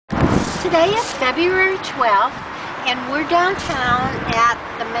Today is February 12th, and we're downtown at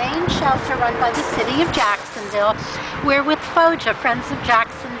the main shelter run by the city of Jacksonville. We're with FOJA, Friends of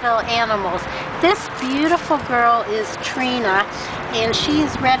Jacksonville Animals. This beautiful girl is Trina, and she is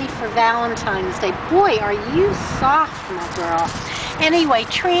ready for Valentine's Day. Boy, are you soft, my girl. Anyway,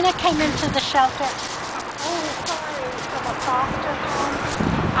 Trina came into the shelter from a foster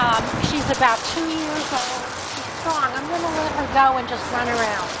home. She's about 2 years old. She's strong. I'm going to let her go and just run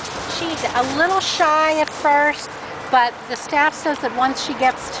around. She's a little shy at first, but the staff says that once she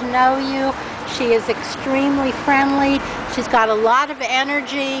gets to know you, she is extremely friendly. She's got a lot of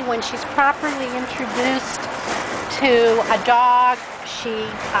energy. When she's properly introduced to a dog, she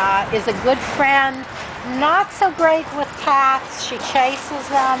is a good friend. Not so great with cats. She chases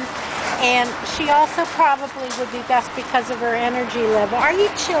them, and she also probably would be best because of her energy level. Are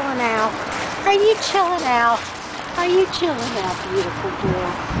you chilling out? Are you chilling out? Are you chilling out, beautiful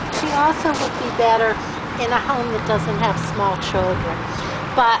girl? She also would be better in a home that doesn't have small children.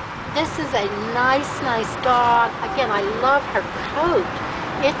 But this is a nice dog. Again, I love her coat.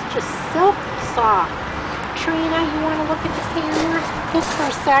 It's just silky soft. Trina, you want to look at the camera? Just for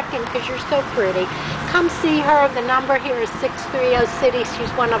a second, because you're so pretty. Come see her. The number here is 630 City.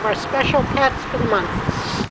 She's one of our special pets for the month.